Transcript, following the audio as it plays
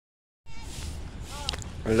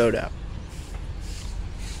Load up.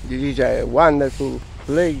 This is a wonderful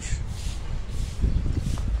place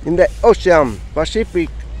in the ocean Pacific.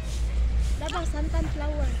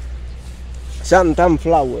 Santan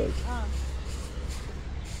flowers.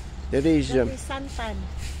 That is santan.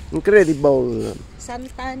 Incredible.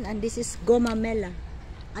 Santan, and this is gomamela.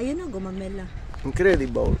 Ayun na, gomamela.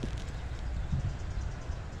 Incredible.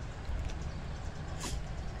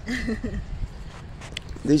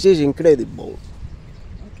 This is incredible.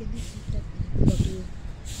 Okay,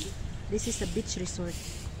 this is a beach resort.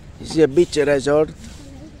 This is a beach resort.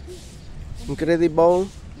 Incredible.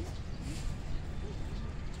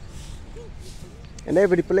 And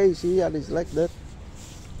every place here is like that.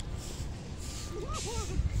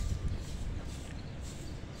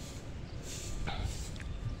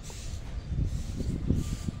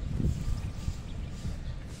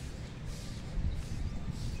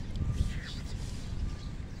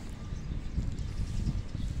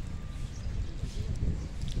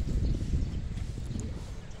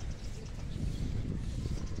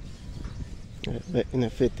 In a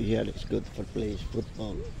fit here is good for playing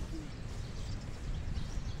football.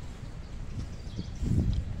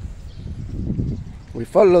 We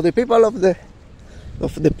follow the people of the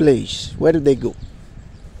place. Where do they go?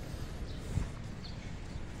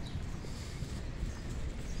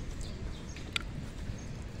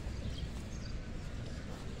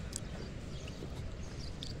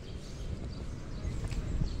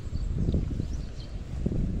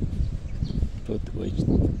 Food waste.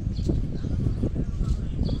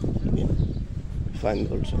 Find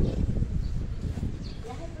also that.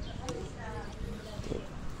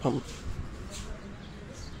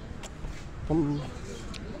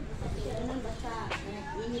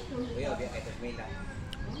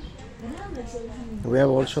 We have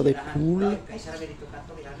also the pool.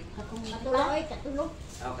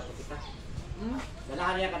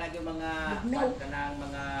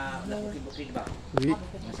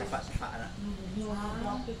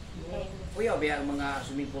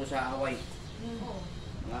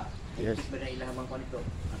 Yes.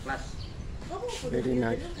 Very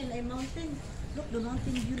nice. Look, the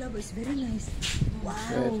mountain view level is very nice.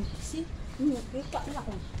 Wow. See?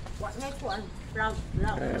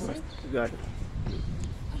 Got it.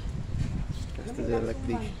 Like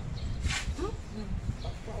this.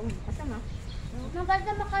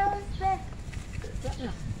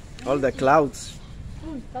 All the clouds.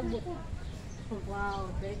 Wow,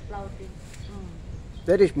 very cloudy.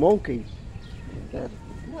 That is monkey. No,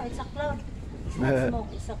 it's a cloud. It's not smoke,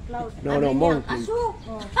 it's a cloud. No, monkey.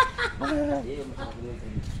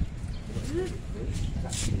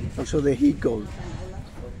 Also the eagle.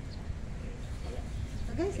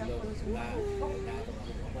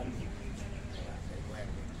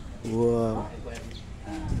 Wow.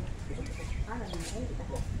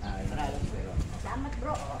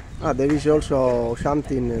 There is also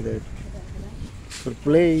something that for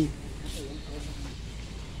play.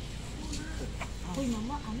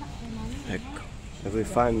 Every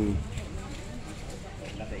fun.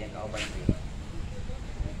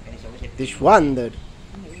 This one that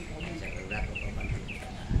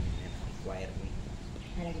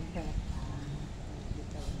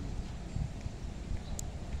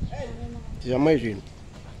it's amazing.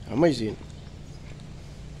 Amazing.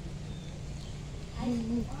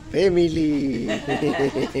 Family.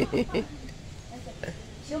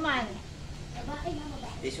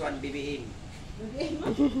 This one BBM.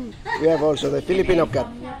 We have also the Filipino cat.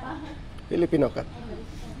 Filipino cat.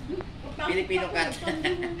 Filipino cat.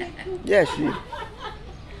 Yes.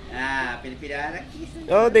 Filipino anak.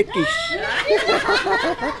 Oh, the kiss.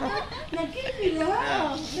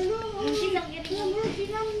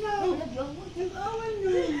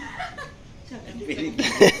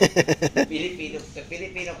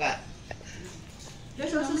 Filipino cat.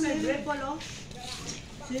 There's also swimming pool.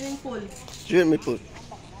 Swimming pool. Swimming pool.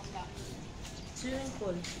 Swimming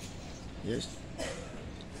pool. Yes.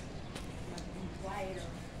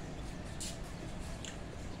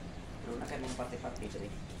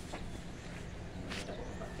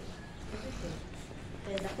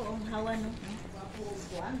 Kaya ako ang hawa, no?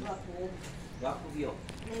 Wapo view.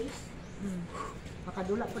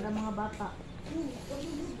 Makadula po ng mga bata.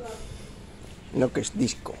 No, que es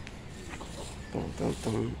disco. Tum, tum,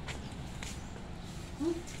 tum.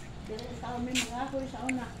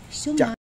 Suma.